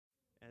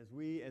as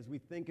we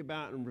think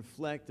about and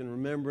reflect and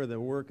remember the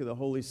work of the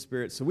Holy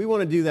Spirit. So we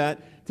want to do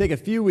that, take a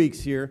few weeks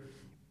here.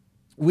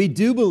 We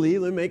do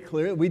believe, let me make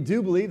clear, we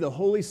do believe the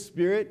Holy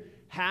Spirit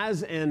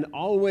has and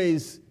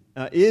always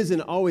is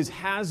and always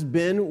has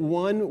been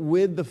one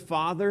with the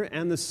Father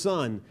and the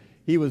Son.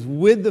 He was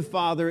with the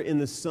Father in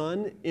the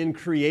Son in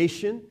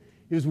creation.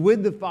 He was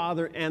with the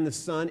Father and the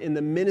Son in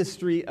the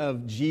ministry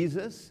of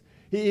Jesus.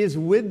 He is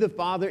with the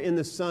Father in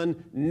the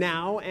Son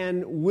now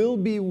and will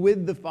be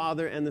with the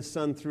Father and the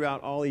Son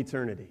throughout all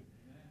eternity.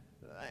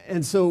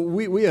 And so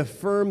we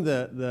affirm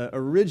the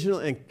original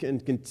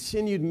and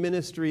continued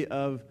ministry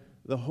of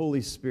the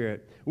Holy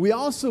Spirit. We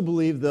also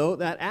believe, though,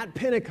 that at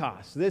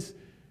Pentecost, this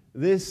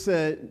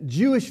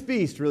Jewish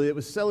feast, really, it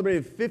was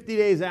celebrated 50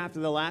 days after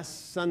the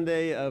last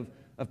Sunday of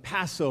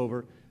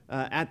Passover,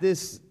 at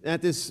this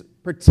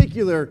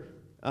particular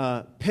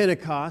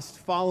Pentecost,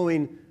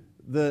 following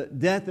the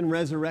death and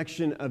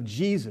resurrection of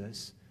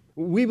Jesus,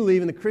 we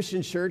believe in the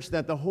Christian church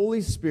that the Holy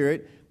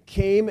Spirit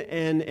came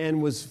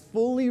and was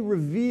fully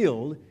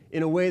revealed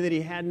in a way that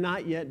he had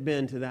not yet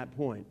been to that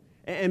point,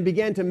 and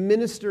began to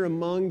minister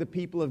among the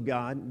people of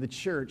God, the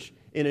church,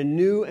 in a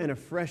new and a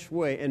fresh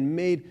way, and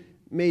made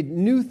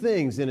new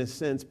things, in a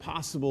sense,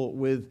 possible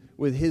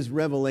with his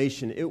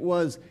revelation. It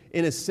was,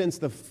 in a sense,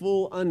 the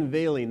full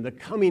unveiling, the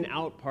coming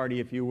out party,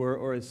 if you were,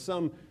 or as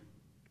some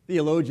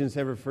theologians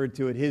have referred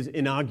to it, his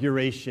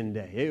inauguration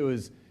day.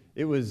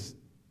 It was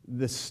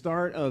the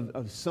start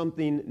of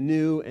something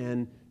new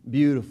and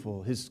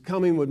beautiful. His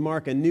coming would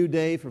mark a new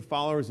day for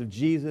followers of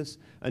Jesus,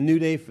 a new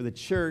day for the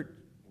church.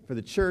 For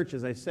the church,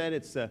 as I said,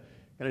 it's kind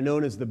of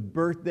known as the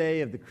birthday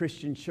of the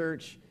Christian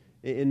church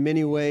in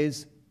many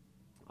ways.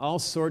 All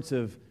sorts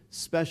of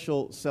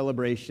special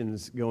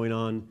celebrations going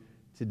on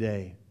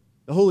today.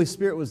 The Holy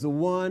Spirit was the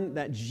one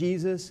that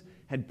Jesus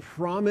had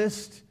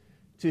promised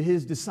to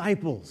his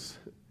disciples.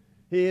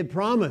 He had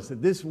promised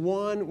that this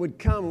one would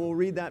come. We'll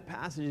read that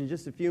passage in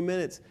just a few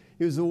minutes.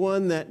 He was the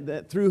one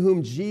that through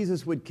whom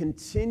Jesus would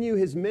continue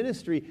his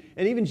ministry.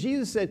 And even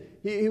Jesus said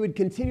he would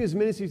continue his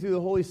ministry through the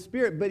Holy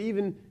Spirit, but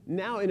even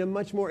now in a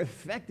much more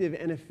effective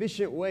and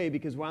efficient way,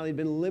 because while he'd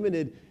been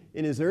limited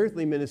in his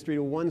earthly ministry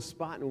to one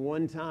spot and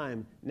one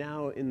time,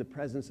 now in the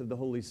presence of the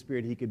Holy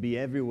Spirit, he could be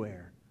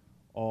everywhere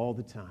all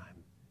the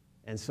time.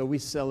 And so we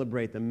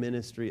celebrate the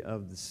ministry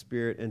of the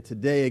Spirit. And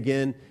today,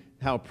 again,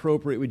 how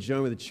appropriate we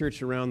join with the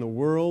church around the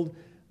world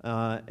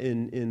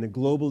in the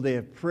global day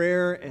of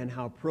prayer, and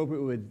how appropriate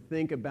we would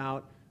think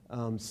about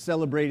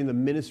celebrating the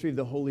ministry of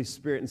the Holy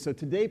Spirit. And so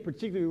today,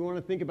 particularly, we want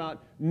to think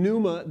about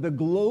pneuma, the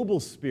global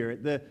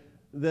Spirit,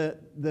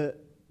 the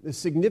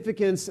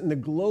significance and the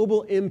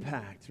global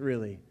impact,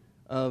 really,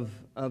 of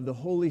the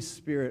Holy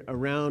Spirit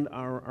around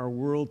our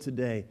world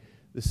today.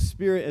 The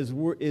Spirit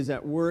is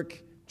at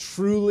work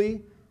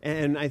truly,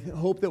 and I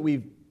hope that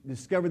we've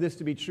discovered this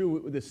to be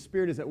true. The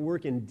Spirit is at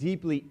work in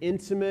deeply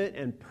intimate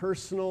and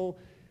personal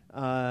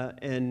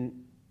and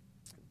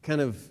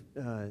kind of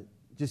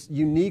just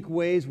unique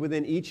ways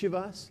within each of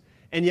us.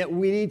 And yet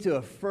we need to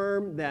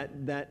affirm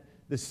that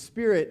the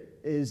Spirit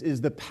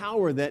is the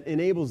power that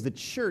enables the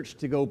church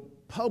to go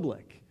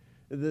public.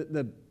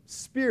 The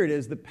Spirit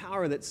is the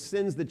power that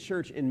sends the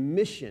church in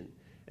mission.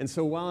 And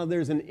so while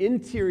there's an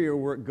interior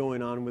work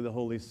going on with the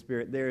Holy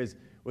Spirit, there is,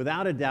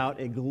 without a doubt,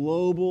 a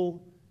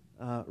global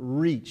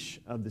reach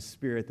of the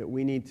Spirit that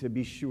we need to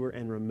be sure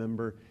and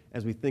remember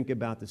as we think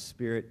about the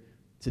Spirit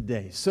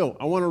today. So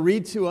I want to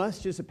read to us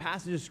just a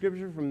passage of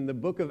Scripture from the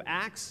book of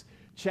Acts,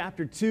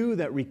 chapter 2,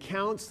 that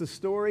recounts the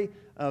story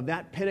of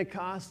that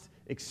Pentecost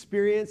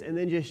experience, and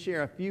then just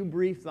share a few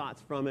brief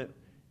thoughts from it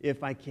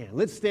if I can.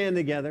 Let's stand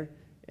together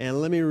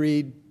and let me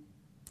read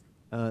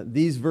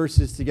these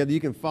verses together. You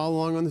can follow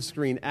along on the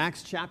screen.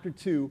 Acts chapter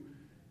 2,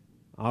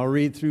 I'll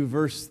read through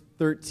verse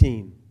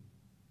 13.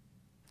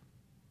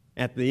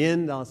 At the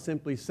end, I'll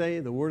simply say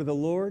the word of the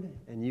Lord,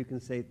 and you can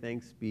say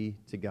thanks be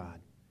to God.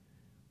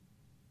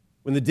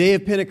 When the day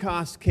of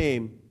Pentecost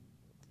came,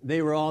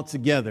 they were all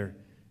together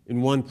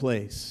in one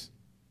place.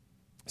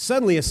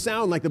 Suddenly, a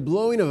sound like the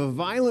blowing of a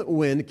violent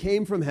wind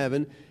came from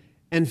heaven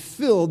and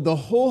filled the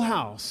whole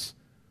house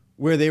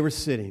where they were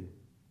sitting.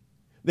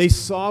 They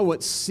saw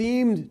what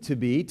seemed to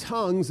be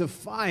tongues of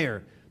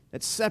fire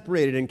that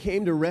separated and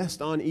came to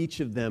rest on each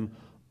of them.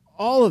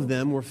 All of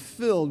them were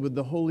filled with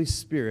the Holy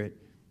Spirit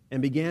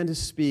and began to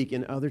speak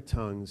in other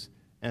tongues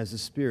as the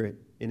Spirit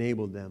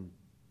enabled them.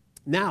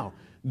 Now,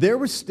 there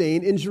were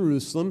staying in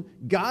Jerusalem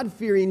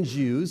God-fearing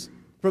Jews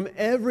from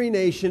every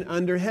nation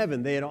under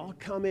heaven. They had all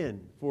come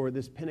in for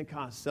this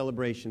Pentecost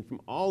celebration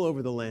from all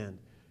over the land.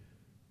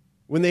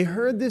 When they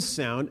heard this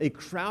sound, a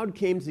crowd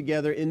came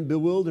together in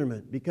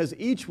bewilderment, because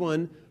each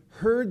one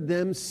heard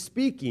them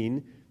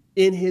speaking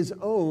in his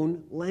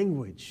own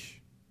language.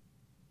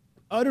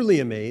 Utterly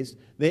amazed,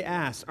 they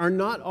asked, "Are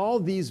not all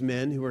these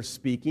men who are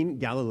speaking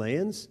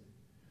Galileans?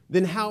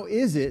 Then how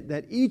is it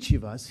that each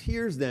of us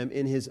hears them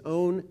in his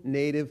own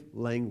native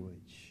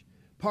language?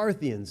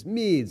 Parthians,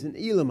 Medes, and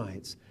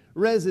Elamites,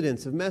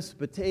 residents of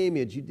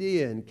Mesopotamia,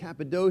 Judea and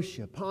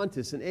Cappadocia,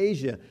 Pontus and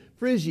Asia,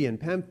 Phrygia and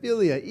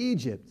Pamphylia,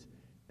 Egypt,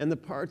 and the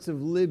parts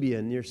of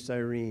Libya near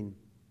Cyrene,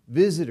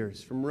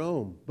 visitors from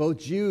Rome, both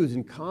Jews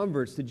and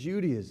converts to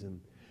Judaism,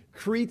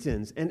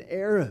 Cretans and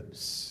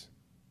Arabs.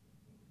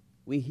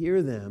 We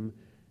hear them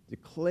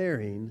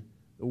declaring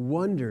the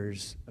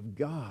wonders of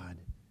God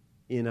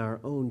in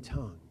our own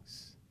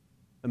tongues.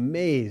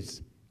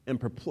 Amazed and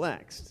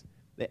perplexed,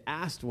 they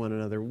asked one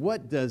another,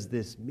 "What does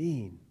this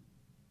mean?"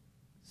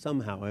 Some,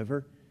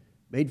 however,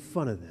 made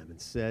fun of them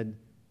and said,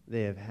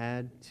 "They have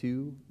had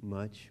too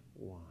much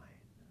wine."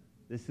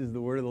 This is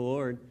the word of the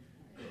Lord.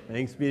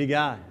 Thanks be to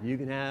God. You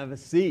can have a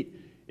seat.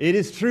 It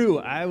is true.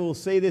 I will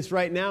say this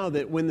right now,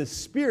 that when the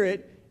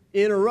Spirit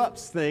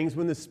interrupts things,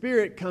 when the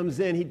Spirit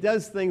comes in, He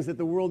does things that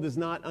the world does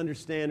not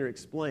understand or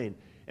explain.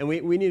 And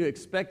we need to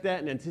expect that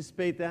and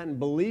anticipate that and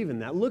believe in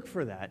that. Look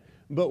for that.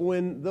 But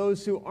when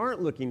those who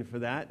aren't looking for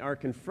that are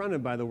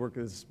confronted by the work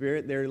of the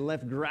Spirit, they're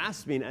left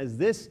grasping, as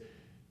this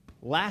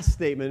last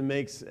statement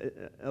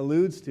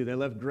alludes to. They're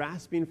left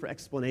grasping for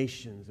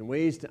explanations and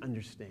ways to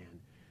understand.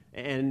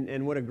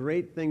 And what a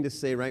great thing to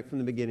say right from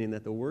the beginning,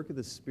 that the work of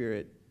the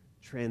Spirit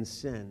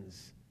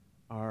transcends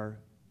our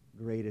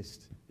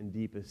greatest and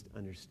deepest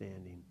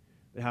understanding.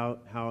 But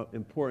how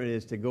important it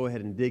is to go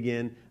ahead and dig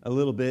in a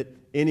little bit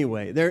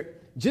anyway.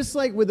 Just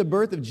like with the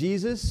birth of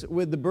Jesus,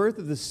 with the birth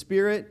of the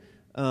Spirit,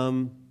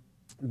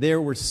 there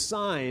were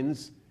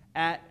signs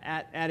at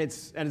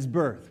its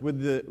birth.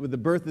 With the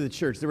birth of the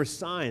church, there were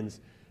signs.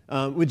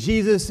 With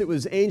Jesus, it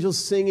was angels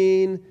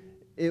singing.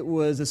 It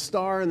was a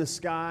star in the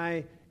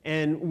sky.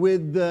 And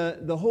with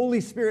the Holy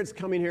Spirit's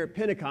coming here at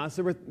Pentecost,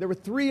 there were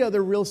three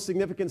other real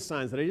significant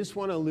signs that I just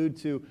want to allude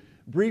to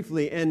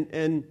briefly.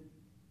 And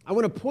I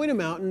want to point them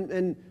out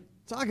and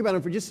talk about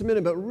them for just a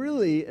minute. But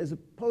really, as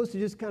opposed to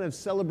just kind of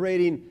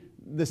celebrating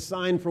the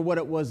sign for what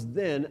it was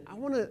then, I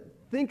want to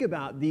think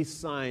about these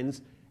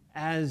signs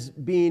as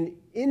being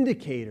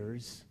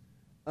indicators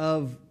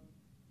of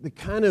the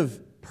kind of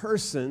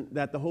person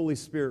that the Holy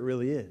Spirit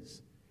really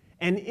is.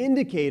 And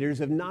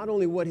indicators of not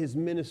only what His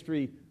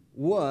ministry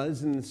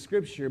was in the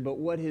Scripture, but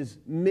what His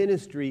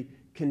ministry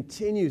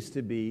continues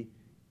to be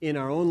in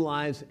our own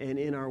lives and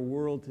in our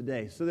world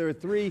today. So there are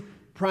three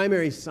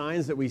primary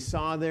signs that we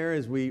saw there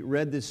as we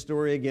read this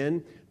story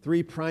again.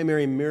 Three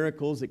primary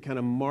miracles that kind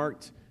of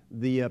marked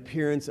the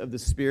appearance of the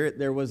Spirit.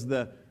 There was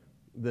the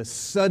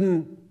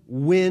sudden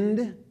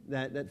wind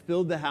that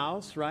filled the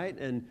house, right?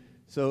 And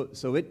so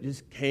it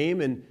just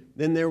came, and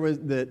then there was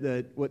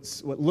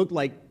what looked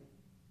like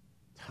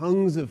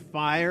tongues of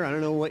fire. I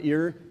don't know what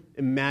your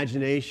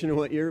imagination,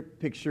 what your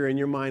picture in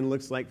your mind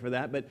looks like for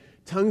that, but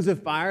tongues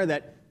of fire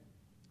that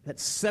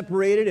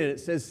separated, and it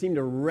says seemed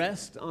to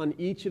rest on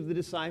each of the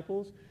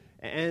disciples.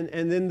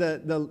 And then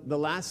the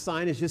last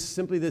sign is just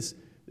simply this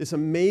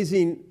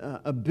amazing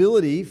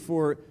ability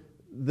for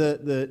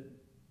the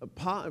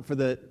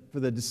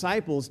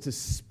disciples to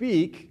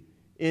speak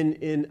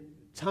in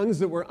tongues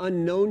that were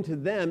unknown to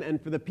them,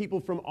 and for the people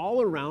from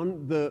all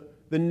around the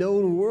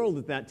known world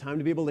at that time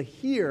to be able to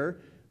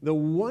hear the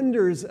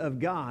wonders of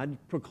God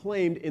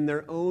proclaimed in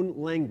their own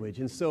language.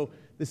 And so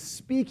the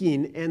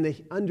speaking and the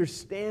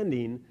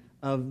understanding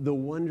of the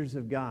wonders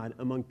of God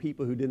among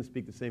people who didn't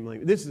speak the same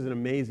language. This is an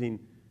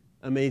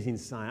amazing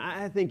sign.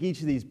 I think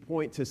each of these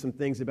point to some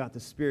things about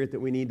the Spirit that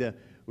we need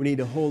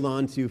to hold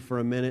on to for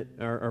a minute,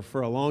 or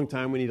for a long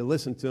time. We need to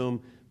listen to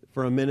them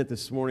for a minute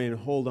this morning and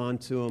hold on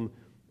to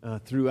them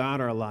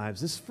throughout our lives.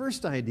 This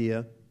first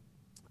idea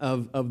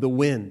of the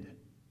wind.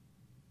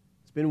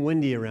 It's been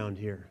windy around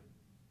here.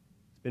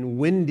 It's been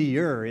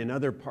windier in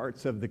other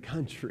parts of the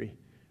country,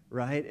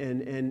 right?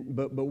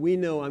 But we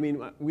know, I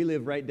mean, we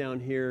live right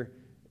down here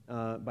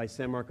by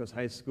San Marcos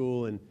High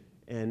School,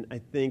 and I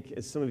think,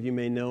 as some of you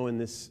may know, in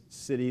this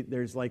city,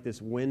 there's like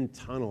this wind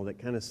tunnel that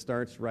kind of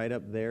starts right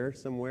up there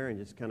somewhere and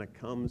just kind of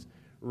comes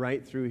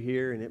right through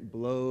here, and it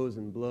blows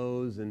and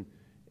blows, and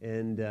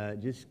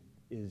just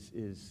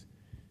is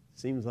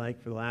seems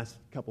like for the last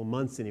couple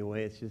months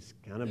anyway, it's just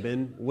kind of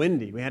been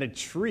windy. We had a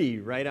tree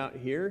right out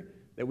here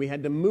that we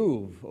had to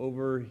move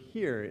over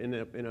here in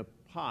a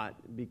pot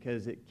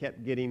because it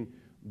kept getting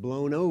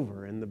blown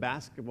over, and the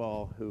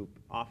basketball hoop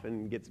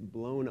often gets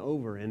blown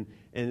over, and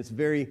it's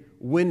very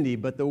windy.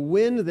 But the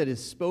wind that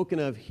is spoken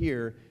of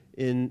here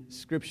in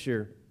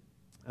Scripture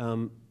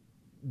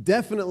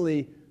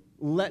definitely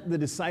let the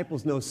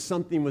disciples know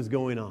something was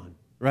going on,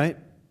 right?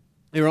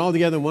 They were all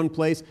together in one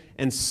place,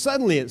 and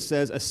suddenly it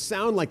says, a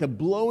sound like the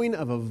blowing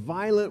of a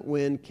violent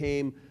wind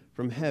came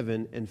from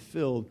heaven and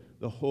filled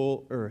the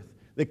whole earth.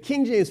 The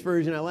King James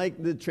Version, I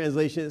like the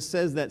translation. It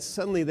says that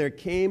suddenly there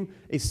came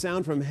a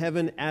sound from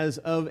heaven as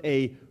of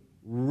a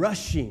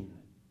rushing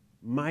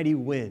mighty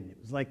wind. It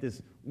was like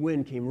this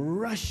wind came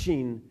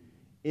rushing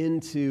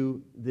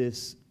into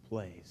this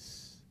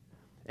place.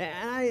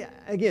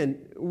 And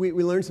we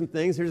learned some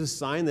things. Here's a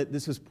sign that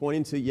this was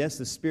pointing to, yes,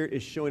 the Spirit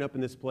is showing up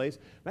in this place.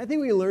 But I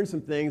think we learned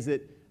some things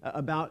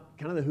about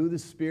kind of who the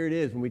Spirit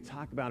is when we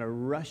talk about a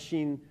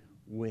rushing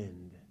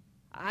wind.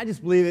 I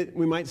just believe it.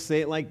 We might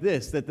say it like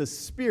this, that the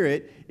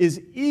Spirit is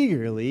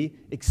eagerly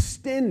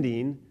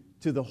extending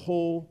to the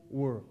whole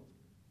world.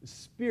 The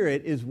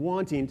Spirit is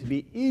wanting to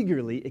be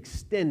eagerly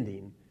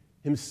extending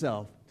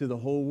himself to the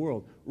whole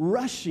world,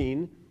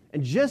 rushing,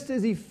 and just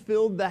as he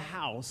filled the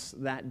house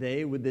that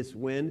day with this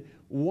wind,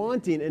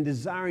 wanting and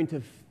desiring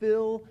to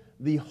fill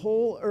the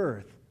whole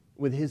earth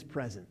with his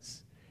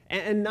presence.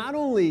 And not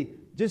only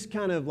just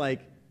kind of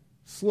like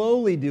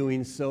slowly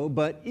doing so,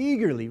 but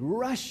eagerly,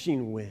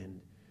 rushing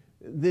wind,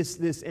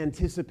 this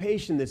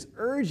anticipation, this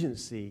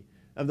urgency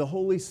of the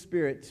Holy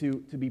Spirit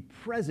to be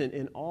present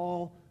in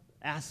all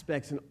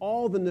aspects and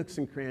all the nooks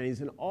and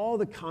crannies and all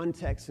the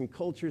contexts and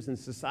cultures and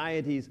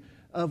societies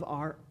of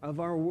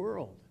our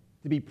world,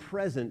 to be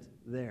present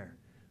there.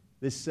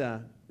 This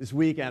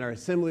week at our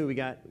assembly,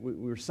 we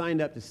were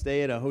signed up to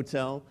stay at a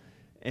hotel,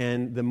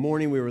 and the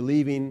morning we were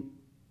leaving,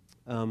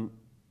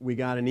 we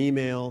got an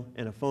email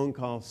and a phone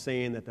call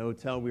saying that the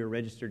hotel we were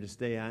registered to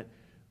stay at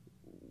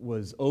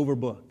was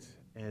overbooked,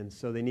 and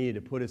so they needed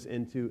to put us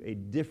into a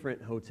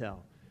different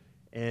hotel.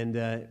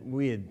 And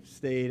we had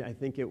stayed, I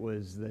think it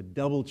was the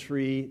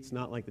DoubleTree. It's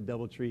not like the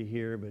DoubleTree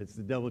here, but it's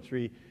the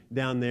DoubleTree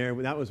down there.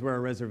 That was where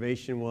our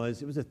reservation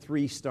was. It was a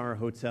 3-star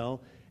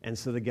hotel. And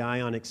so the guy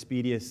on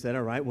Expedia said,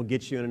 all right, we'll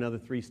get you in another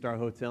 3-star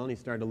hotel. And he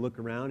started to look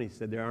around. He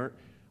said, there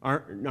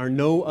are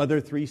no other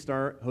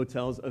 3-star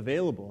hotels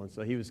available. And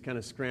so he was kind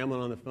of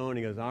scrambling on the phone.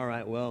 He goes, all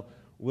right, well,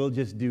 we'll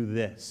just do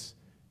this.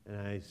 And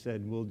I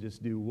said, we'll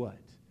just do what?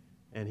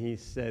 And he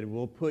said,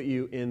 we'll put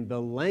you in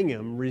the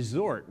Langham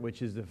Resort,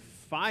 which is a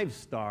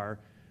 5-star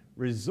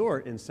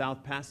resort in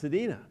South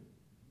Pasadena.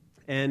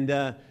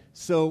 And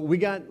so we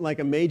got like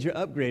a major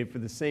upgrade for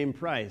the same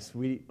price.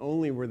 We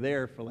only were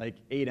there for like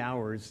 8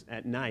 hours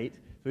at night,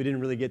 so we didn't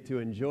really get to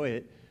enjoy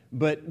it.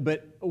 But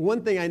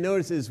one thing I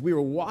noticed is we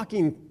were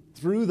walking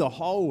through the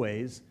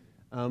hallways.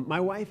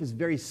 My wife is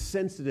very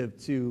sensitive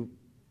to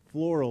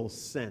floral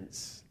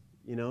scents.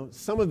 You know,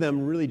 some of them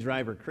really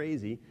drive her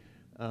crazy.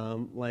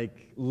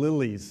 Like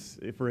lilies,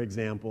 for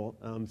example.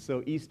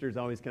 So Easter's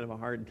always kind of a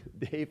hard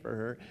day for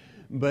her.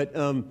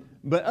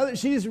 But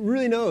she just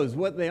really knows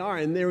what they are.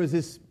 And there was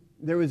this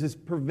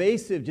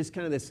pervasive, just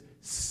kind of this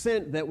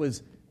scent that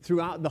was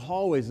throughout the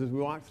hallways as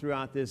we walked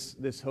throughout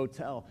this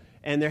hotel.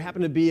 And there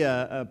happened to be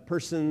a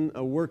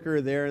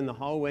worker there in the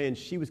hallway, and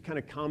she was kind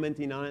of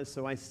commenting on it.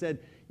 So I said,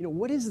 you know,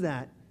 what is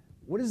that?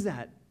 What is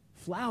that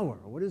flower?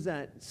 What is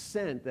that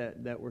scent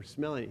that we're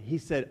smelling? He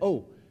said,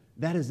 oh,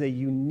 that is a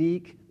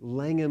unique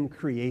Langham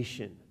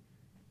creation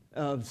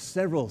of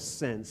several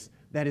scents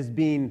that is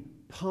being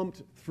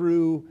pumped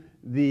through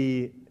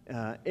the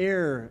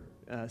air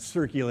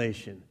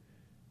circulation.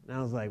 And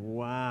I was like,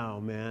 wow,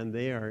 man,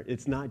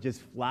 it's not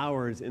just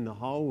flowers in the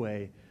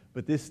hallway,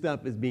 but this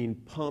stuff is being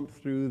pumped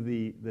through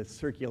the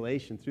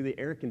circulation, through the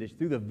air conditioning,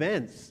 through the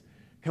vents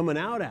coming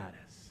out at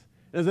us.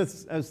 And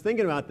as I was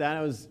thinking about that,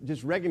 I was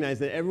just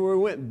recognizing that everywhere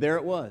we went, there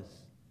it was,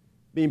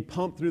 being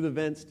pumped through the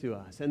vents to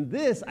us. And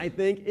this, I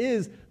think,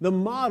 is the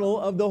model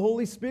of the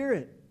Holy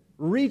Spirit,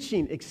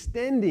 reaching,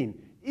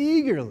 extending,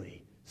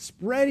 eagerly,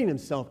 spreading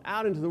himself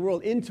out into the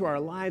world, into our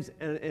lives,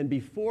 and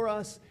before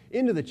us,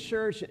 into the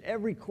church, at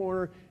every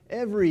corner,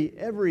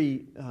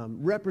 every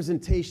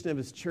representation of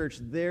his church,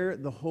 there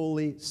the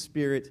Holy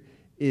Spirit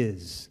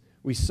is.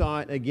 We saw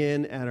it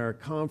again at our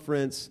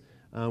conference.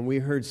 We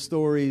heard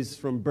stories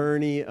from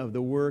Bernie of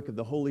the work of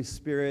the Holy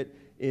Spirit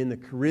in the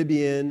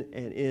Caribbean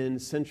and in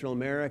Central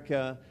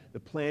America, the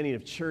planting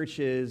of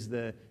churches,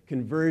 the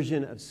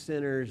conversion of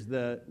sinners,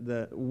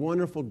 the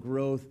wonderful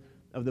growth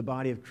of the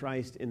body of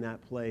Christ in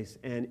that place.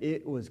 And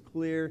it was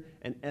clear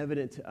and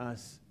evident to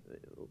us,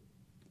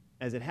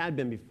 as it had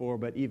been before,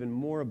 but even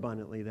more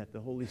abundantly, that the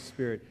Holy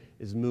Spirit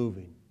is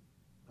moving.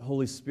 The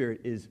Holy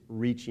Spirit is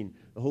reaching.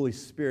 The Holy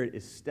Spirit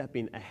is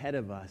stepping ahead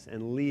of us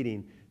and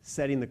leading,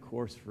 setting the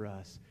course for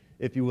us,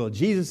 if you will.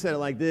 Jesus said it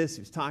like this.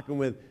 He was talking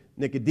with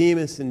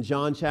Nicodemus in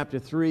John chapter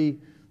 3,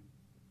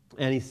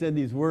 and he said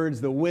these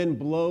words, the wind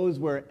blows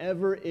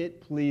wherever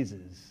it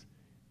pleases.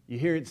 You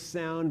hear its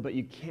sound, but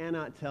you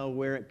cannot tell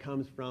where it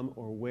comes from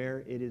or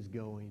where it is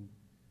going.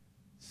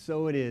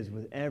 So it is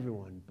with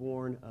everyone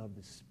born of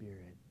the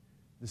Spirit.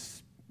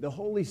 The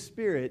Holy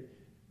Spirit,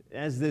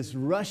 as this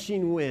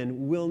rushing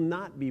wind, will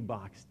not be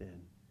boxed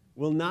in,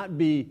 will not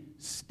be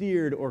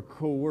steered or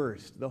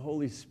coerced. The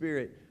Holy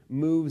Spirit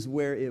moves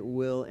where it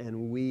will,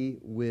 and we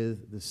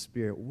with the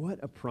Spirit. What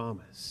a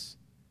promise.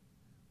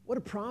 What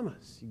a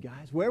promise, you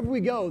guys. Wherever we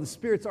go, the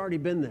Spirit's already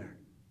been there.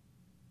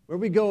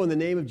 Wherever we go in the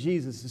name of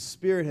Jesus, the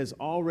Spirit has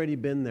already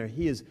been there.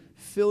 He is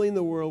filling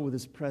the world with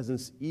his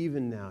presence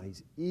even now.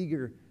 He's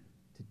eager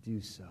to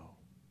do so.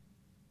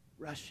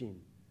 Rushing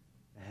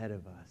ahead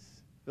of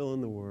us,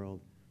 filling the world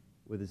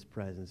with his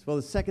presence. Well,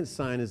 the second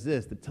sign is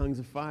this, the tongues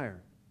of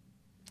fire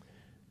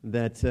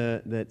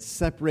that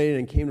separated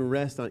and came to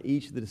rest on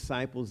each of the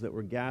disciples that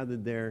were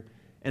gathered there.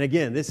 And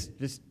again, this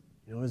just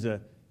is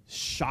a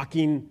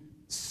shocking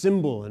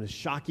symbol and a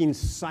shocking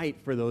sight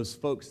for those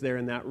folks there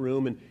in that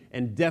room,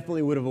 and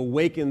definitely would have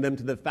awakened them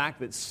to the fact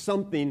that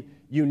something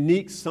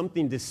unique,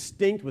 something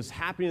distinct was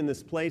happening in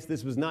this place.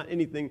 This was not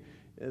anything,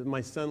 as my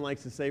son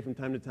likes to say from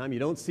time to time, you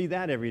don't see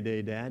that every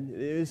day, Dad.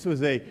 This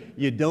was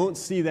you don't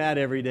see that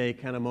every day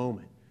kind of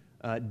moment.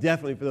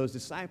 definitely for those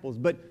disciples.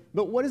 But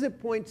what does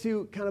it point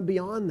to kind of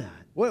beyond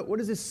that? What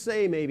does this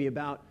say maybe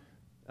about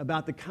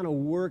the kind of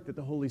work that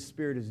the Holy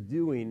Spirit is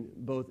doing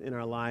both in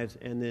our lives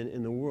and then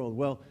in the world?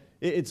 Well,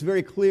 it's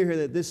very clear here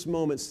that this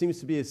moment seems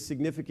to be a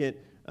significant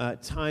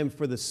time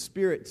for the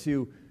Spirit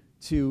to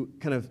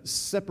kind of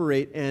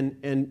separate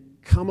and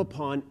come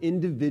upon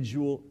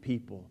individual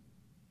people.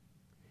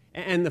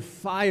 And the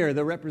fire,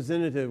 the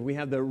representative, we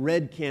have the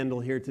red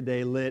candle here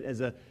today lit as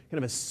a kind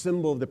of a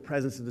symbol of the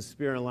presence of the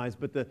Spirit in our lives.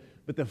 But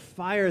the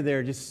fire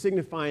there just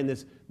signifying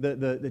this,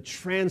 the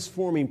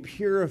transforming,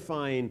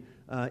 purifying,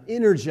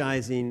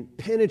 energizing,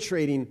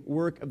 penetrating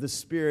work of the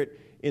Spirit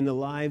in the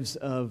lives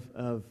of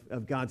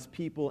God's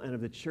people and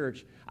of the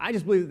church. I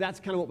just believe that's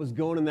kind of what was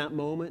going on in that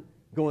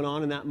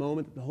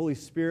moment, that the Holy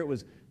Spirit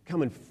was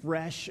coming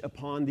fresh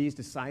upon these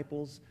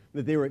disciples,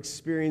 that they were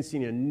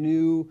experiencing a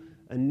new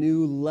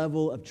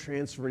level of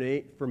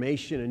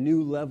transformation, a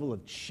new level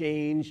of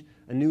change,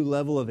 a new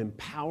level of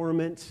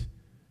empowerment,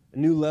 a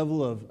new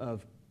level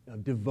of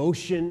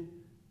devotion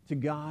to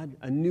God,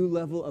 a new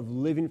level of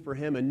living for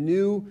Him, a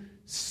new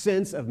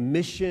sense of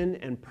mission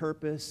and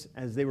purpose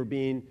as they were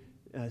being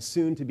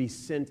soon to be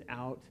sent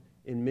out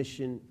in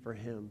mission for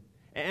Him.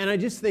 And I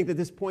just think that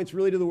this points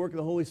really to the work of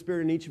the Holy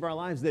Spirit in each of our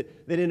lives, that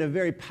in a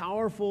very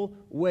powerful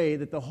way,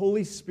 that the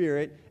Holy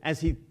Spirit, as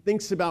He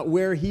thinks about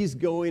where He's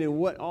going and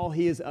what all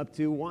He is up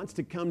to, wants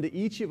to come to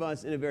each of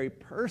us in a very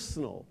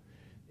personal,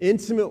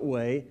 intimate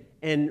way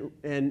and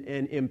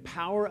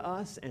empower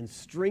us and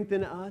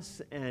strengthen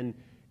us and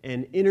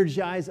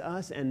energize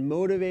us and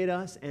motivate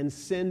us and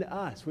send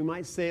us. We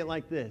might say it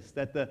like this,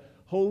 that the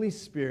Holy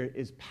Spirit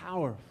is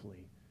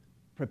powerfully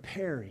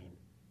preparing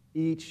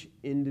each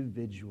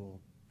individual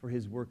for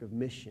His work of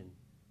mission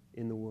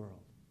in the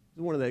world.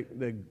 This is one of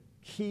the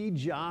key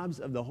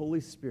jobs of the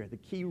Holy Spirit, the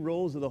key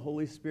roles of the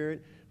Holy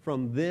Spirit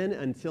from then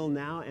until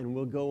now, and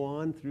will go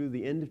on through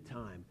the end of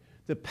time,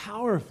 to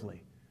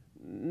powerfully,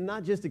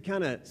 not just to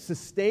kind of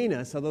sustain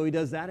us, although He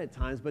does that at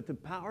times, but to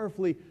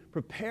powerfully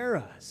prepare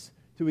us,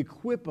 to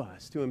equip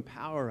us, to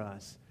empower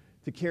us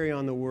to carry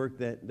on the work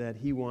that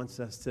He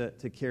wants us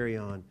to carry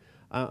on.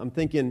 I'm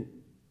thinking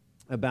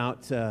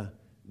about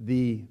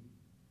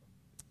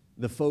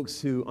the folks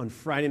who, on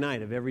Friday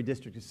night of every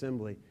district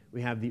assembly,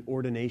 we have the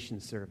ordination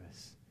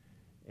service.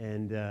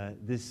 And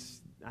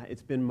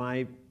it's been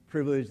my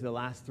privilege the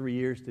last 3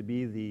 years to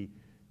be the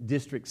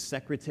district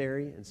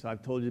secretary. And so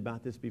I've told you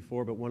about this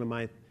before, but one of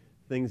my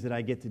things that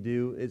I get to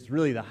do, it's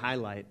really the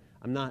highlight.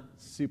 I'm not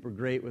super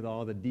great with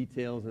all the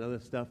details and other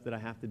stuff that I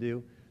have to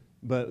do,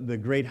 but the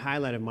great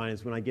highlight of mine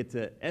is when I get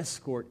to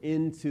escort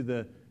into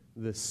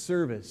the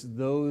service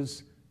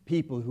those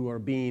people who are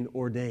being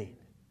ordained,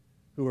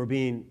 who are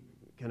being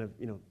kind of,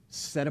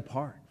 set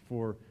apart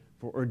for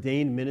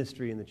ordained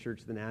ministry in the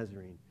Church of the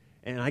Nazarene.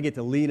 And I get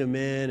to lead them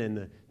in, and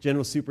the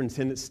general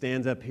superintendent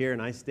stands up here,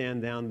 and I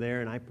stand down there,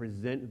 and I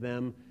present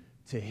them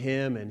to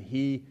him, and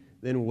he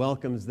then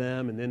welcomes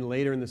them. And then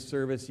later in the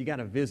service, you got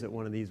to visit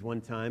one of these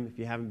one time if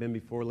you haven't been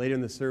before. Later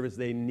in the service,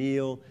 they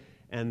kneel,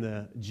 and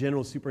the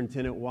general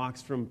superintendent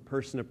walks from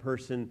person to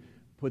person,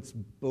 puts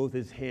both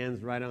his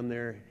hands right on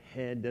their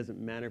head. Doesn't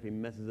matter if he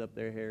messes up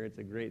their hair. It's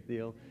a great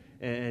deal.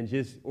 And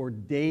just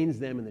ordains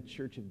them in the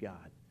church of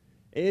God.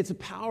 It's a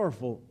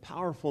powerful,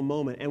 powerful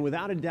moment. And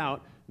without a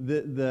doubt,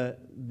 the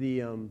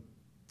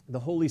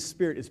Holy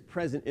Spirit is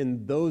present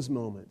in those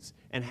moments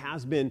and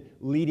has been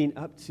leading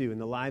up to in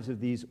the lives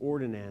of these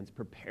ordinands,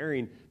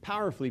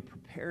 powerfully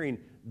preparing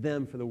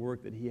them for the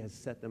work that He has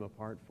set them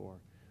apart for.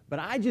 But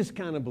I just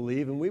kind of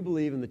believe, and we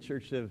believe in the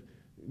Church of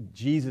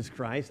Jesus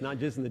Christ, not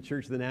just in the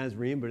Church of the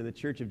Nazarene, but in the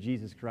Church of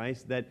Jesus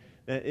Christ, that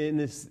in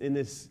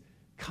this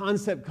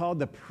concept called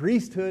the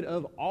priesthood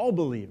of all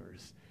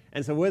believers.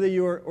 And so whether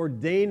you're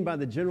ordained by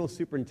the general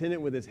superintendent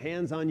with his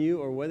hands on you,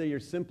 or whether you're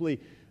simply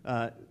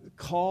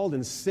called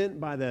and sent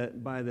by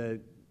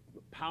the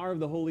power of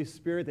the Holy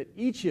Spirit, that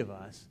each of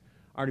us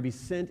are to be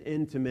sent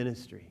into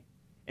ministry.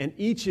 And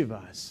each of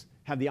us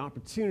have the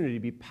opportunity to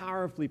be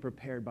powerfully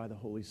prepared by the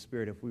Holy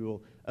Spirit if we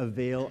will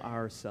avail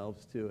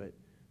ourselves to it.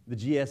 The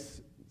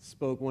GS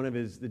spoke,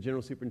 the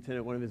general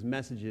superintendent, one of his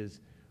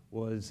messages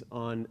was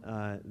on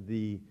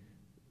the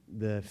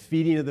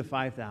feeding of the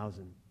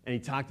 5,000. And he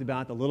talked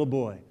about the little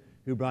boy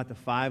who brought the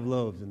 5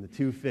 loaves and the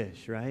 2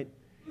 fish, right?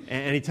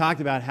 And he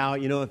talked about how,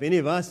 if any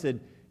of us had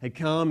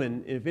come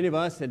and if any of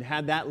us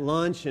had that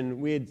lunch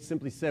and we had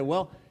simply said,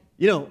 well,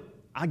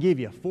 I'll give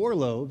you 4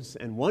 loaves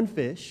and 1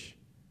 fish,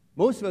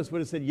 most of us would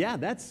have said, yeah,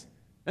 that's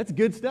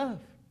good stuff.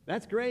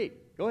 That's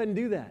great. Go ahead and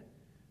do that.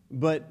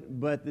 But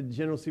the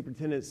general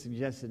superintendent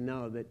suggested,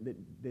 no,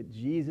 that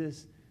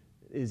Jesus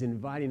is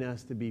inviting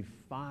us to be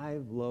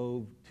 5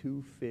 loaf,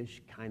 2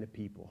 fish kind of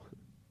people.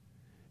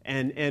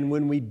 And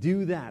when we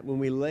do that, when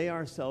we lay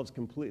ourselves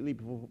completely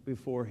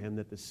before Him,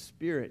 that the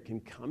Spirit can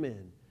come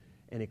in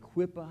and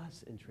equip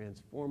us and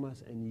transform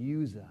us and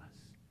use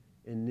us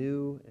in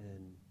new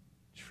and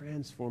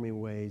transforming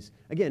ways.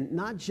 Again,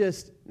 not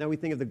just, now we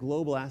think of the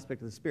global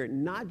aspect of the Spirit,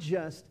 not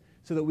just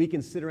so that we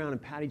can sit around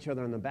and pat each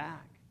other on the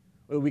back,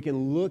 or we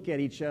can look at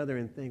each other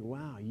and think,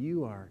 wow,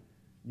 you are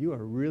you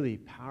are really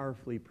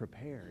powerfully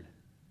prepared.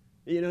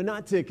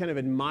 Not to kind of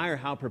admire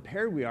how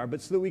prepared we are,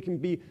 but so that we can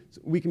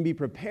be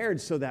prepared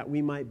so that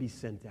we might be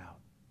sent out.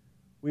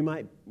 We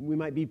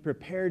might be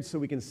prepared so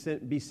we can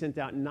be sent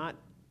out, not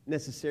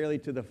necessarily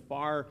to the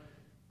far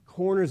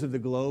corners of the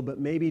globe, but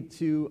maybe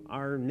to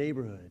our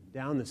neighborhood,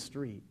 down the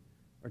street,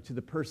 or to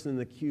the person in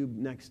the cube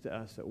next to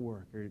us at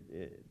work, or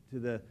to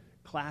the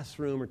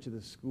classroom or to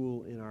the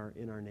school in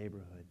our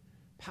neighborhood.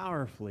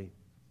 Powerfully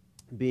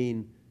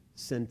being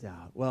sent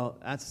out. Well,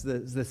 that's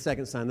the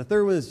second sign. The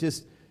third one is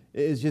just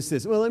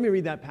this. Well, let me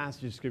read that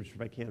passage of Scripture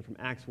if I can from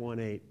Acts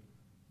 1:8.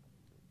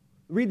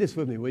 Read this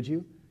with me, would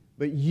you?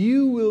 But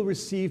you will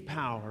receive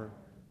power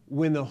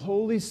when the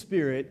Holy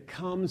Spirit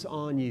comes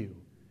on you,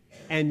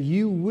 and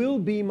you will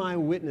be my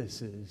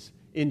witnesses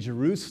in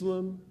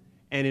Jerusalem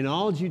and in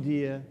all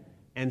Judea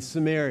and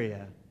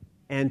Samaria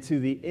and to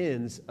the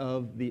ends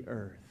of the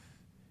earth.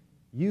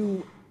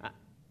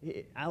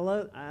 I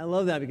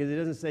love that because it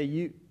doesn't say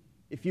you.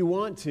 If you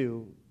want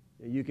to,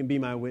 you can be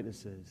my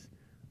witnesses.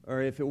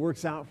 Or if it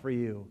works out for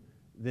you,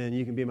 then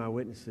you can be my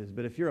witnesses.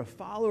 But if you're a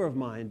follower of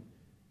mine,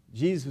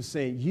 Jesus was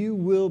saying, you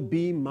will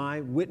be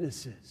my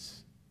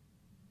witnesses.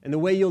 And the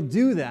way you'll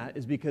do that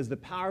is because the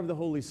power of the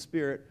Holy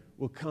Spirit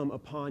will come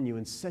upon you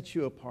and set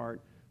you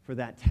apart for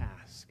that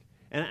task.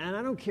 And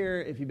I don't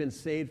care if you've been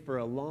saved for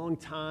a long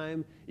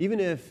time, even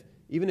if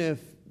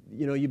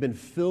you've been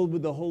filled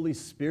with the Holy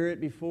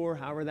Spirit before,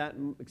 however that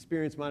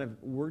experience might have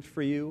worked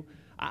for you.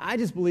 I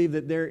just believe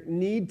that there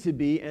need to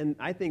be, and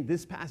I think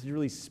this passage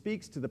really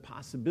speaks to the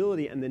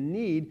possibility and the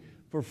need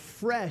for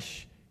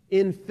fresh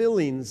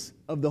infillings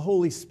of the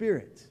Holy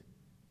Spirit.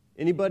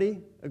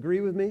 Anybody agree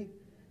with me?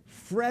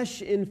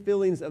 Fresh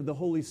infillings of the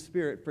Holy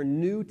Spirit for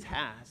new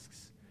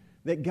tasks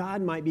that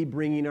God might be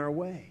bringing our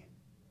way.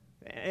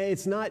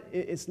 It's not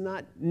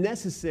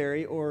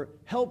necessary or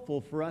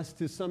helpful for us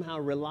to somehow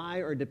rely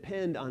or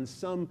depend on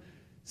some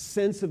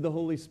sense of the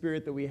Holy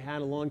Spirit that we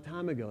had a long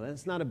time ago.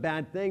 That's not a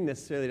bad thing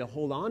necessarily to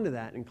hold on to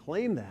that and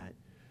claim that,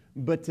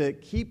 but to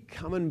keep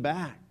coming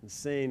back and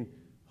saying,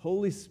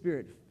 Holy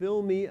Spirit,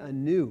 fill me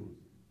anew.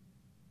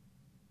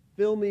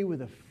 Fill me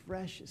with a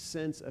fresh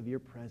sense of your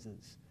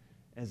presence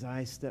as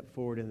I step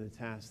forward in the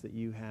task that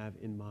you have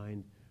in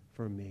mind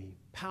for me.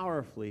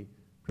 Powerfully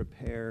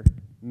prepare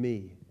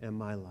me and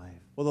my life.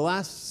 Well, the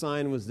last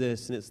sign was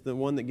this, and it's the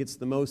one that gets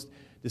the most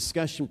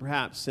discussion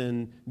perhaps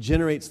and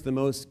generates the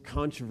most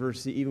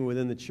controversy even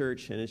within the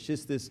church. And it's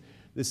just this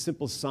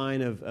simple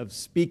sign of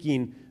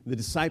speaking, the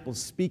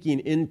disciples speaking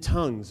in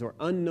tongues or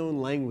unknown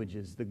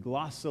languages, the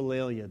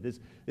glossolalia,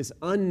 this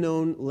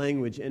unknown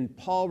language. And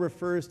Paul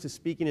refers to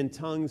speaking in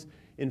tongues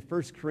in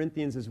 1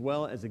 Corinthians as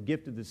well as a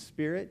gift of the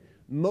Spirit.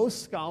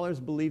 Most scholars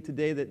believe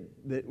today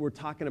that we're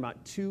talking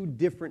about two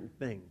different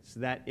things,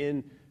 that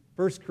in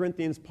 1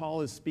 Corinthians,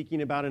 Paul is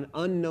speaking about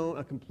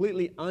a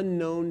completely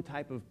unknown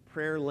type of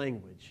prayer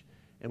language.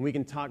 And we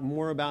can talk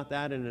more about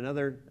that in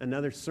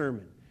another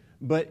sermon.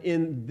 But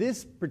in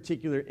this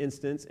particular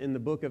instance, in the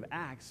book of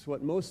Acts,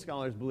 what most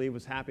scholars believe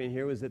was happening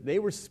here was that they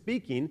were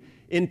speaking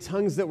in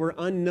tongues that were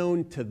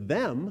unknown to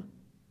them,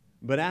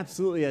 but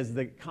absolutely, as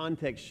the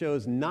context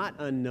shows, not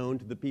unknown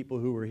to the people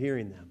who were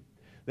hearing them.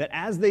 That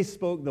as they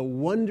spoke the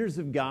wonders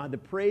of God, the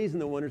praise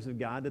and the wonders of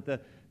God, that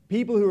the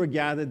people who were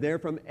gathered there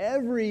from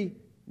every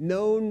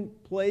known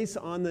place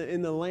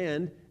in the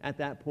land at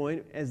that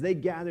point, as they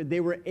gathered, they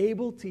were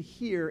able to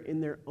hear in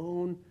their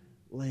own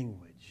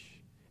language.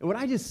 And what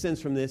I just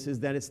sense from this is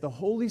that it's the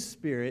Holy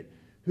Spirit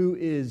who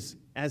is,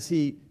 as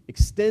he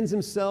extends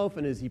himself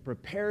and as he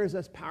prepares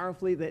us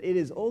powerfully, that it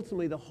is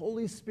ultimately the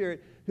Holy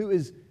Spirit who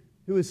is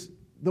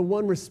the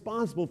one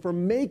responsible for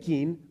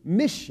making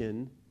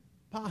mission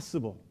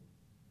possible.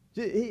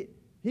 He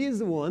is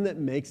the one that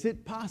makes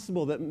it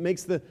possible, that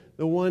makes the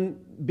one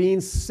being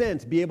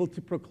sent be able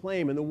to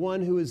proclaim, and the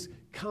one who is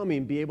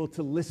coming be able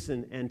to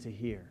listen and to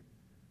hear.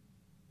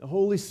 The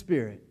Holy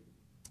Spirit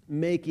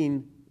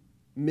making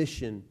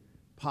mission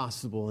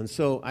possible. And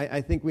so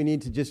I think we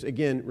need to just,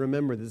 again,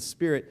 remember that the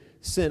Spirit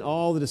sent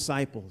all the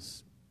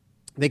disciples.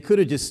 They could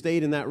have just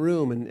stayed in that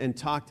room and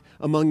talked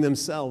among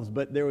themselves,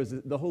 but there was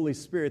the Holy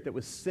Spirit that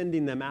was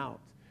sending them out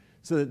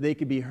so that they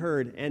could be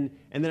heard. And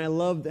then I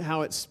love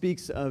how it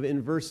speaks of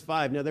in verse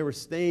 5. Now they were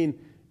staying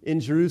in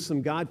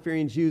Jerusalem,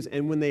 God-fearing Jews,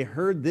 and when they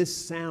heard this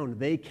sound,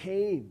 they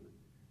came.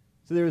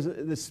 So there was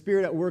the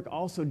Spirit at work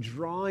also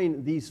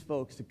drawing these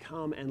folks to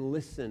come and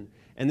listen.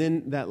 And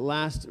then that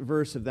last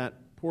verse of that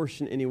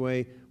portion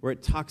anyway, where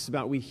it talks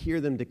about we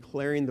hear them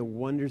declaring the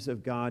wonders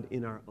of God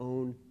in our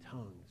own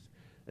tongues.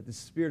 That the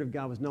Spirit of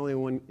God was not only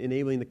one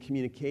enabling the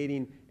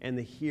communicating and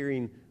the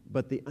hearing,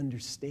 but the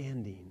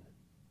understanding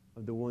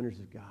of the wonders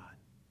of God.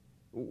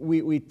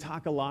 We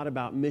talk a lot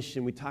about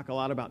mission. We talk a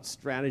lot about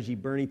strategy.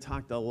 Bernie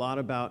talked a lot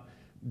about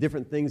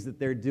different things that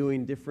they're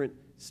doing, different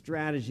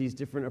strategies,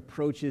 different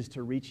approaches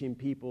to reaching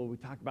people. We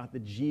talk about the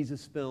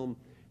Jesus film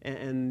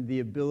and the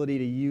ability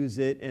to use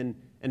it and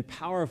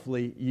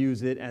powerfully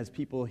use it as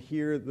people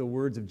hear the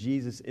words of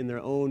Jesus in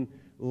their own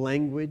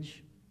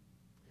language.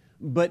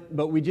 But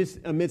we just,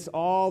 amidst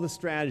all the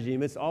strategy,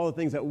 amidst all the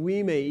things that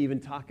we may even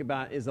talk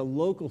about as a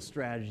local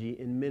strategy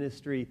in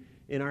ministry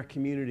in our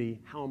community,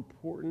 how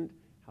important,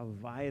 how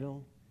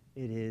vital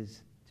it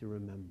is to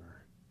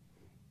remember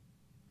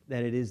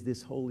that it is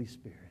this Holy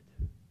Spirit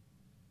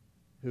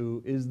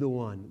who is the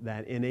one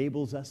that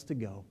enables us to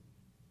go,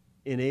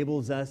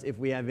 enables us, if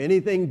we have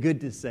anything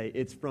good to say,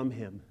 it's from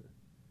Him.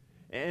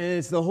 And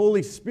it's the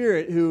Holy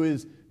Spirit who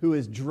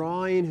is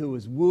drawing, who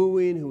is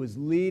wooing, who is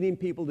leading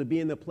people to be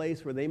in the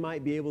place where they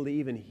might be able to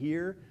even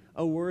hear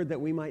a word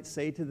that we might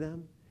say to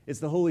them. It's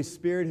the Holy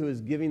Spirit who is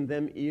giving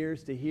them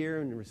ears to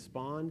hear and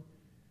respond.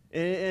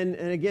 And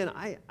again,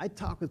 I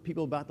talk with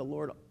people about the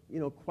Lord,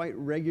 quite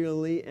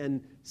regularly,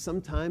 and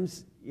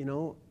sometimes,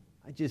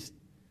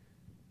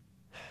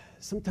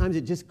 sometimes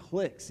it just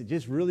clicks. It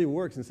just really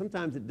works, and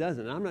sometimes it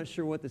doesn't. And I'm not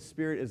sure what the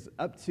Spirit is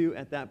up to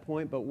at that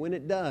point, but when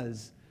it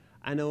does,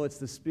 I know it's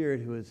the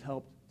Spirit who has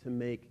helped to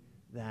make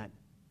that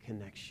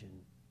connection.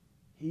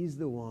 He's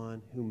the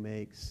one who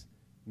makes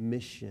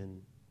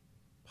mission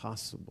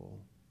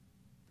possible.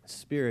 The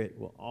Spirit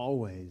will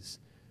always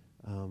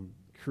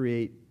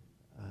create,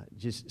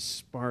 just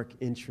spark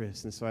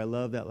interest. And so I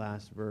love that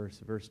last verse,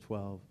 verse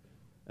 12.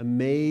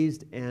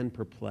 Amazed and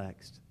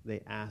perplexed, they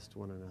asked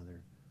one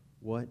another,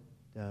 what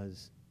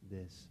does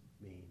this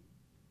mean?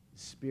 The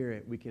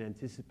Spirit, we can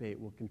anticipate,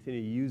 will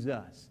continue to use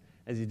us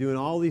as He's doing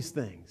all these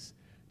things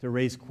to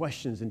raise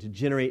questions and to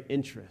generate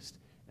interest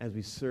as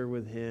we serve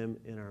with Him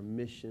in our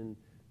mission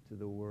to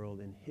the world,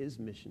 in His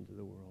mission to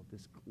the world,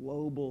 this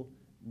global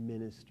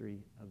ministry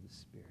of the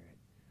Spirit.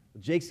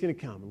 Well, Jake's going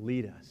to come and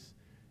lead us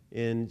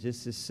in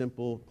just this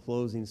simple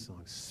closing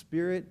song.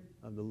 Spirit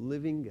of the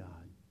living God,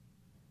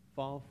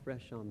 fall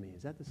fresh on me.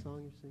 Is that the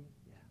song you're singing?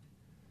 Yeah.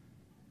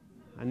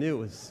 I knew it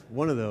was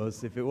one of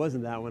those. If it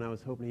wasn't that one, I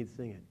was hoping he'd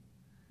sing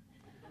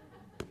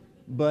it.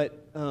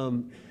 But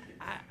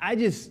I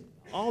just...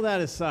 all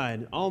that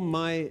aside, all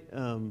my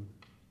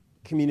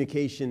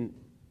communication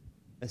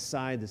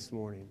aside this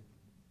morning,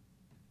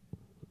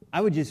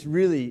 I would just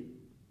really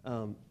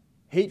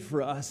hate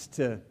for us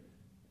to,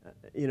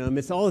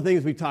 amidst all the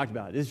things we've talked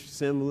about, this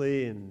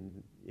assembly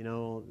and,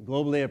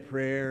 Global Day of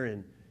Prayer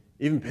and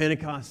even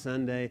Pentecost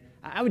Sunday,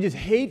 I would just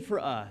hate for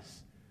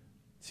us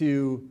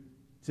to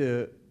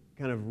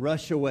kind of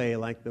rush away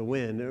like the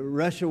wind,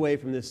 rush away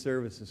from this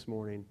service this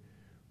morning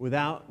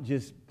without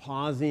just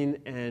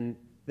pausing and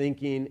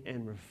thinking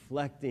and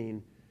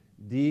reflecting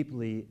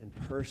deeply and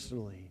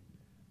personally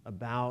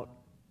about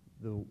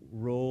the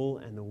role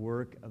and the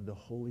work of the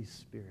Holy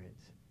Spirit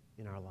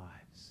in our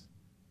lives.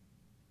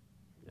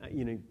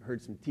 You've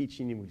heard some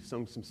teaching, and we've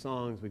sung some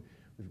songs, we've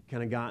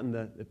kind of gotten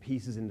the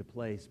pieces into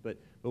place, but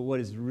what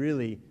is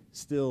really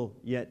still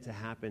yet to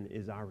happen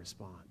is our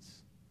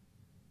response.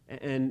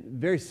 And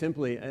very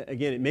simply,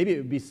 again, maybe it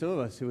would be some of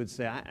us who would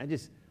say,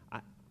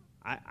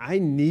 I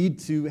need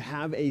to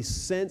have a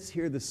sense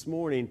here this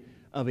morning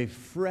of a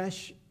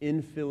fresh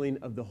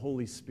infilling of the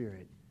Holy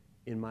Spirit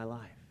in my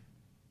life.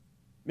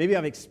 Maybe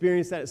I've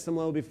experienced that at some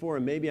level before,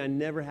 and maybe I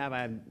never have.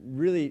 I have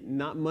really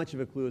not much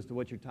of a clue as to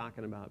what you're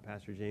talking about,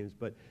 Pastor James,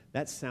 but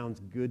that sounds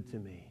good to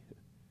me.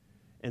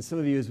 And some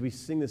of you, as we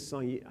sing this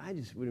song, I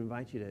just would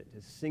invite you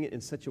to sing it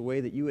in such a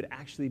way that you would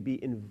actually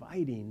be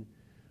inviting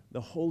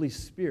the Holy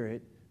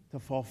Spirit to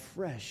fall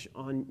fresh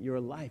on your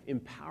life,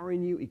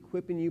 empowering you,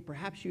 equipping you.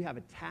 Perhaps you have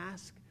a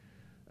task,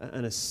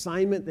 an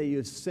assignment that you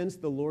have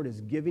sensed the Lord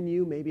has given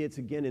you. Maybe it's,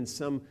 again, in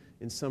some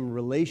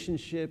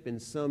relationship, in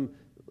some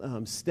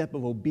step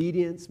of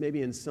obedience,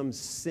 maybe in some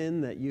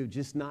sin that you've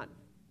just not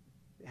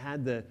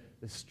had the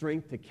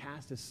strength to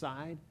cast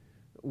aside.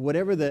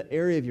 Whatever the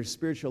area of your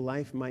spiritual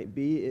life might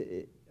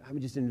be, I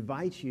would just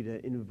invite you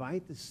to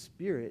invite the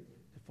Spirit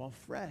to fall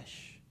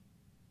fresh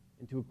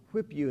and to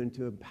equip you and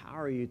to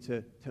empower you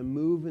to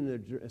move in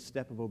the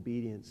step of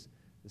obedience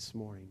this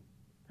morning.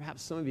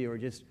 Perhaps some of you are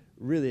just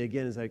really,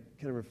 again, as I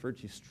kind of referred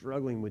to,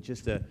 struggling with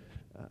just a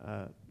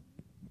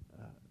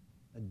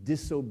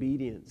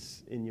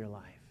disobedience in your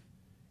life.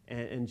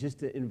 And just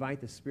to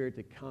invite the Spirit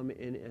to come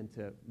in and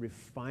to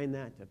refine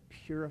that, to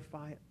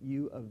purify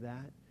you of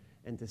that,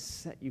 and to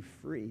set you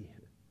free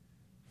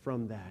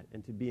from that,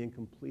 and to be in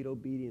complete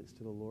obedience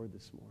to the Lord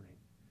this morning.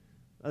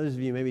 Others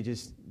of you, maybe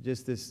just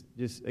this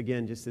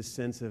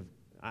sense of,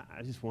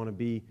 I just want to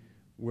be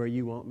where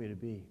you want me to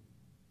be.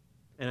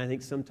 And I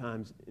think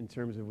sometimes, in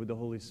terms of with the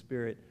Holy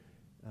Spirit,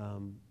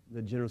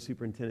 the general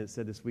superintendent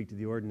said this week to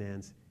the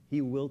ordinands,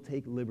 he will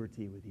take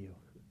liberty with you.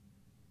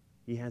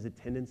 He has a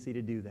tendency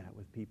to do that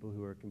with people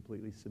who are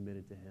completely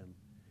submitted to Him.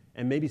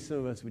 And maybe some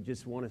of us would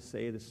just want to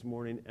say this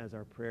morning as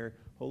our prayer,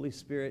 Holy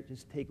Spirit,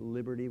 just take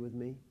liberty with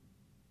me.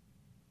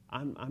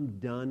 I'm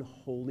done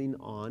holding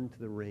on to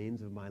the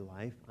reins of my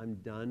life. I'm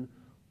done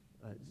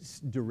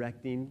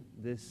directing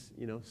this,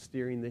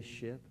 steering this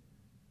ship.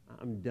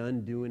 I'm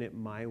done doing it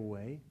my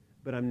way.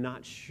 But I'm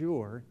not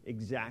sure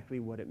exactly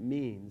what it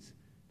means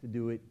to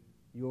do it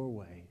your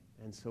way.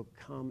 And so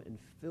come and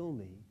fill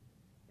me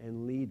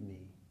and lead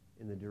me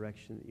in the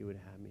direction that you would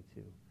have me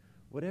to.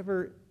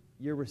 Whatever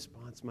your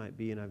response might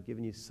be, and I've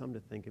given you some to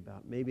think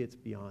about, maybe it's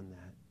beyond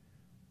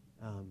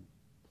that.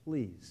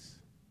 please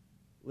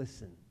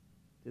listen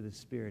to the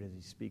Spirit as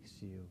he speaks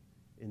to you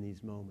in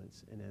these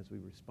moments and as we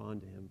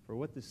respond to him. For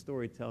what this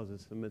story tells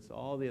us, amidst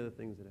all the other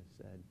things that I've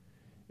said,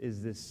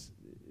 is this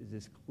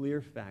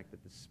clear fact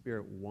that the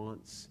Spirit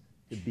wants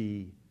to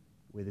be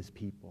with his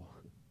people.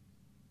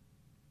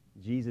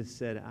 Jesus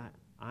said,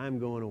 I'm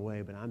going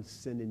away, but I'm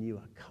sending you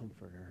a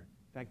comforter.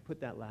 In fact, put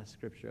that last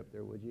scripture up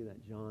there, would you?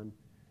 That John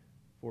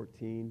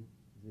 14.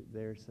 Is it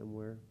there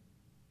somewhere?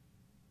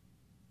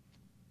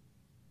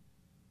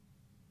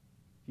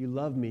 If you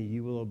love me,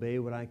 you will obey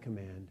what I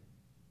command.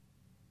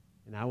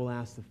 And I will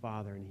ask the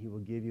Father, and he will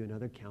give you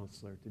another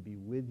counselor to be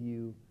with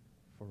you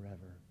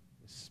forever.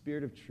 The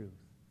Spirit of truth.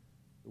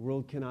 The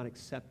world cannot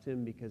accept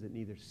him because it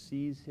neither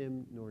sees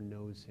him nor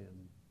knows him.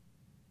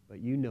 But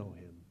you know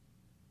him,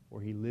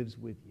 for he lives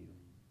with you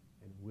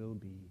and will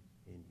be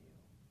in you.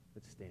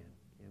 Let's stand,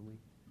 can we?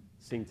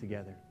 Sing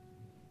together.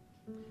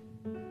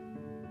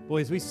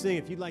 Boys, we sing.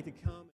 If you'd like to come.